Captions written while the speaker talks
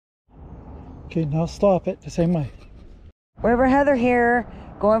Okay, now stop it the same way. We're Heather here,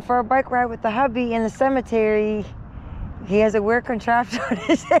 going for a bike ride with the hubby in the cemetery. He has a weird contraption on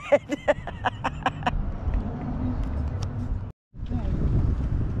his head.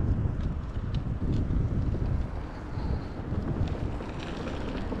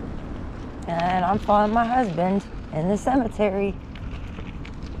 And I'm following my husband in the cemetery.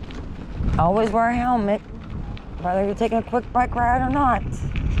 Always wear a helmet, whether you're taking a quick bike ride or not.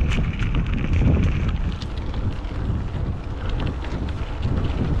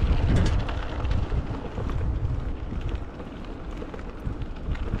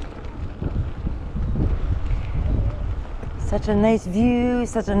 Such a nice view,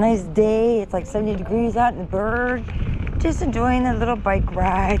 such a nice day. It's like 70 degrees out in the bird. Just enjoying a little bike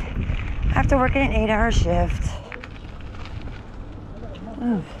ride after working an 8-hour shift.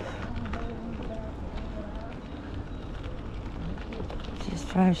 Ooh. Just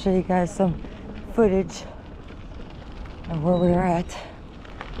trying to show you guys some footage of where we're at.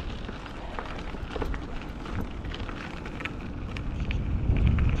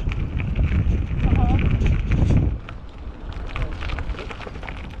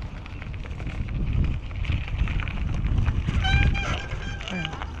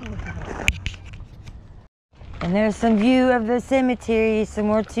 And there's some view of the cemetery, some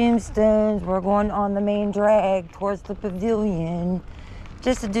more tombstones. We're going on the main drag towards the pavilion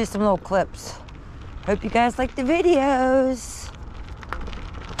just to do some little clips. Hope you guys like the videos.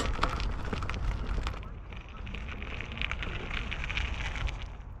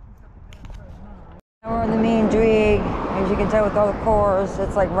 Now we're on the main drag. As you can tell with all the cars,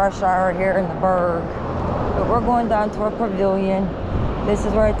 it's like rush hour here in the burg. But we're going down to our pavilion. This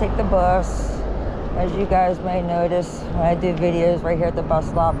is where I take the bus. As you guys may notice when I do videos right here at the bus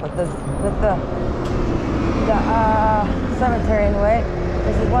stop with the cemetery in the way.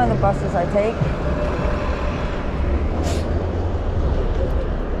 This is one of the buses I take.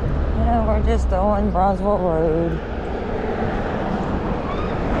 And we're just on Brownsville Road.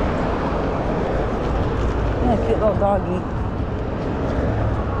 And a cute little doggy.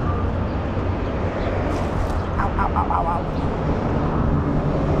 Ow, ow, ow, ow, ow.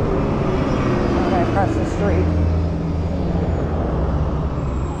 Across the street.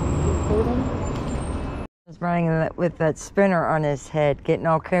 He's running with that spinner on his head, getting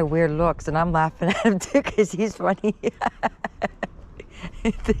all kind of weird looks, and I'm laughing at him too because he's funny.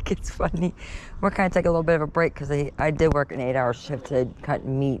 I think it's funny. We're kind of taking a little bit of a break because I did work an 8-hour shift today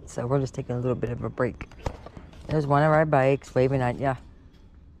cutting meat, so we're just taking a little bit of a break. There's one of our bikes waving at ya.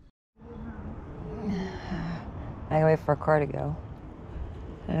 I gotta wait for a car to go.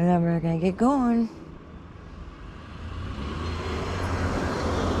 And then we're gonna get going.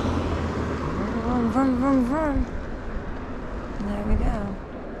 Vroom, vroom, vroom, vroom. There we go.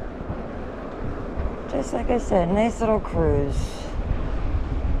 Just like I said, nice little cruise.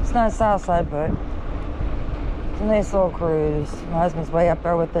 It's not south side, but it's a nice little cruise. My husband's way up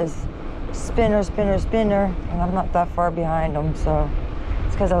there with his spinner, and I'm not that far behind him, so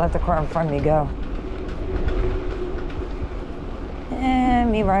it's because I let the car in front of me go. And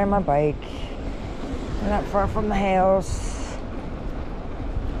me riding my bike. Not far from the house.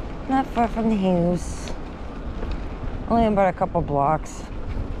 Not far from the house. Only about a couple blocks.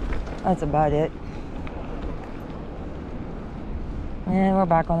 That's about it. And we're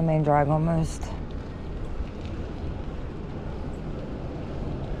back on the main drag almost.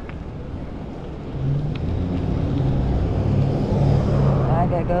 I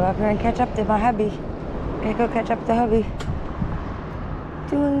gotta go up here and catch up to my hubby. Gotta go catch up to hubby.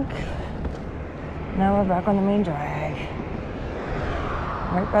 Now we're back on the main drag.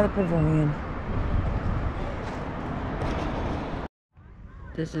 Right by the pavilion.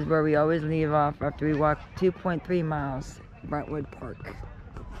 This is where we always leave off after we walk 2.3 miles, Brentwood Park.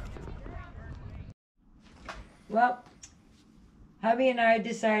 Well, hubby and I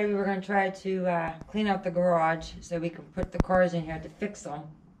decided we were going to try to clean out the garage so we could put the cars in here to fix them.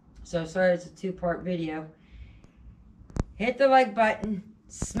 So sorry it's a 2-part video. Hit the like button.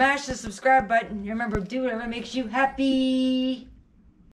 Smash the subscribe button. Remember, do whatever makes you happy.